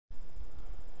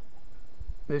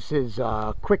This is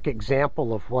a quick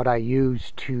example of what I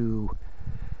use to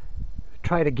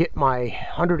try to get my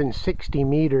 160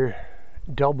 meter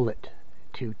doublet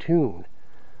to tune.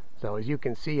 So as you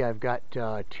can see, I've got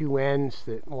two ends.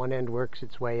 That one end works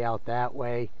its way out that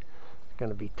way. It's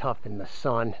going to be tough in the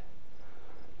sun.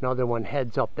 Another one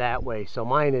heads up that way. So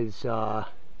mine is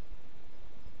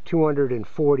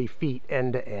 240 feet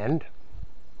end to end.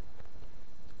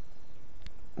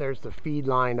 There's the feed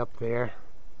line up there.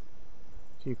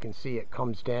 So you can see it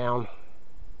comes down.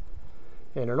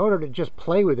 And in order to just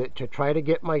play with it, to try to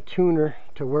get my tuner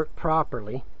to work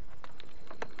properly,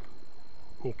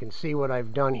 you can see what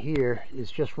I've done here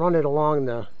is just run it along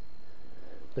the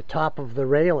top of the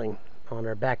railing on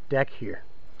our back deck here.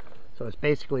 So it's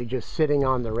basically just sitting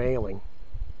on the railing,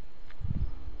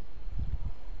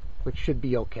 which should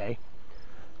be okay.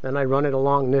 Then I run it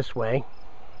along this way.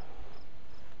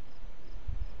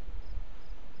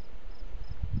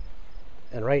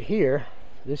 And right here,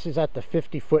 this is at the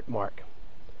 50-foot mark.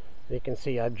 You can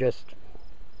see I've just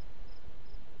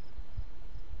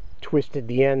twisted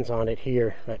the ends on it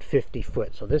here at 50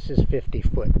 foot. So this is 50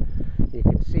 foot. You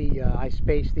can see I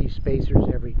space these spacers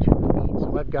every 2 feet.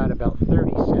 So I've got about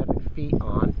 37 feet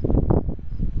on.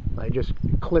 I just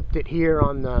clipped it here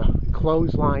on the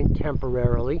clothesline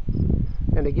temporarily.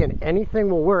 And again, anything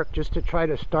will work just to try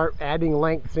to start adding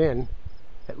lengths in,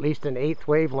 at least an 1/8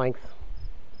 wavelength.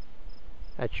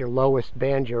 That's your lowest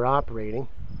band you're operating.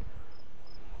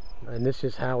 And this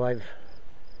is how I've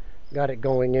got it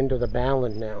going into the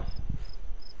Ballon now.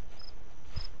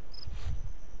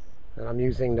 And I'm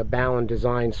using the Ballon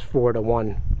Designs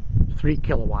 4-to-1 3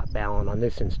 kilowatt Ballon on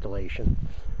this installation.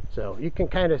 So you can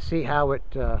kind of see how it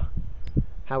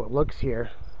looks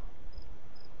here.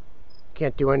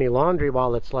 Can't do any laundry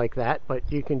while it's like that,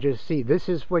 but you can just see this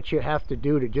is what you have to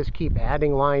do to just keep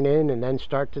adding line in and then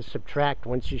start to subtract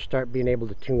once you start being able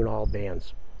to tune all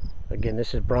bands. Again,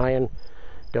 this is Brian,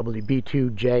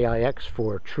 WB2JIX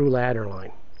for True Ladder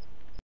Line.